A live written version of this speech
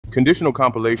Conditional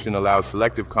compilation allows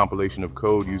selective compilation of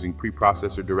code using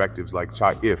preprocessor directives like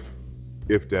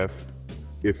if-def,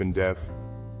 if-and-def,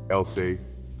 else,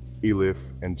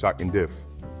 elif, and check-and-diff.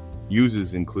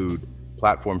 Uses include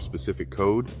platform-specific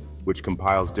code, which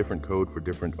compiles different code for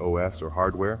different OS or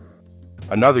hardware.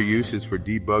 Another use is for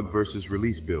debug versus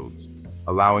release builds,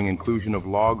 allowing inclusion of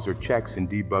logs or checks in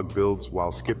debug builds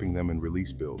while skipping them in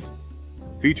release builds.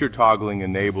 Feature toggling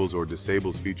enables or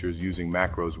disables features using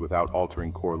macros without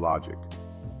altering core logic.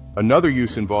 Another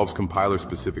use involves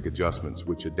compiler-specific adjustments,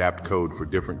 which adapt code for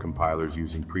different compilers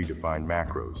using predefined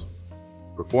macros.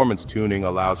 Performance tuning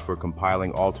allows for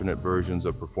compiling alternate versions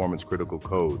of performance-critical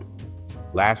code.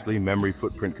 Lastly, memory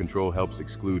footprint control helps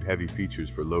exclude heavy features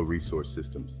for low-resource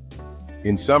systems.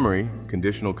 In summary,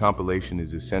 conditional compilation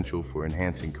is essential for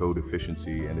enhancing code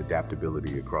efficiency and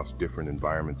adaptability across different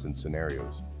environments and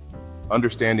scenarios.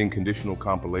 Understanding conditional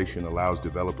compilation allows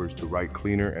developers to write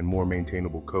cleaner and more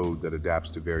maintainable code that adapts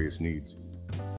to various needs.